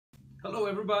Hello,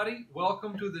 everybody.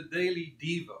 Welcome to the Daily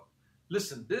Devo.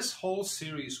 Listen, this whole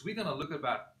series, we're going to look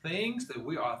about things that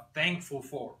we are thankful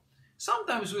for.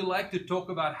 Sometimes we like to talk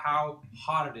about how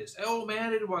hot it is. Oh,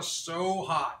 man, it was so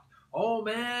hot. Oh,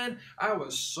 man, I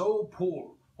was so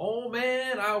poor. Oh,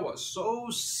 man, I was so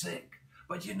sick.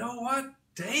 But you know what?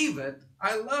 David,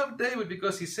 I love David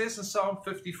because he says in Psalm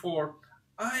 54,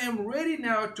 I am ready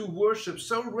now to worship,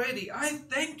 so ready. I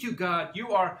thank you, God.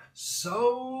 You are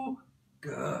so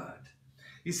good.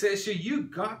 He says here, you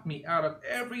got me out of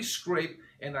every scrape,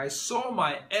 and I saw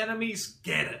my enemies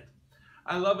get it.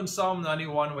 I love in Psalm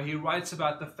 91 where he writes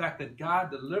about the fact that God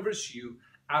delivers you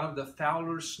out of the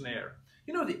fowler's snare.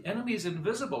 You know, the enemy is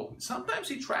invisible. Sometimes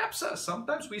he traps us.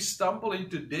 Sometimes we stumble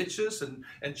into ditches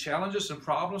and challenges and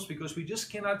problems because we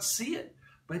just cannot see it.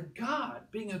 But God,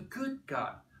 being a good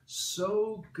God,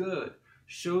 so good,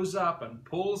 shows up and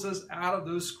pulls us out of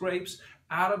those scrapes,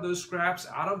 out of those scraps,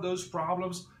 out of those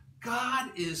problems. God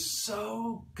is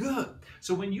so good.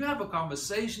 So when you have a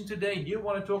conversation today and you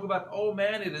want to talk about, oh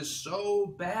man, it is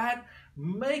so bad,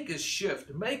 make a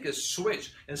shift, make a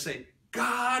switch and say,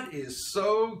 God is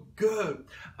so good.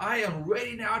 I am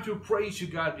ready now to praise you,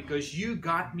 God, because you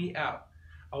got me out.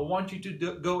 I want you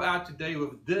to go out today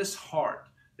with this heart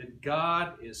that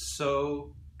God is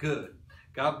so good.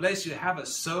 God bless you. Have a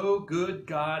so good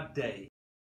God day.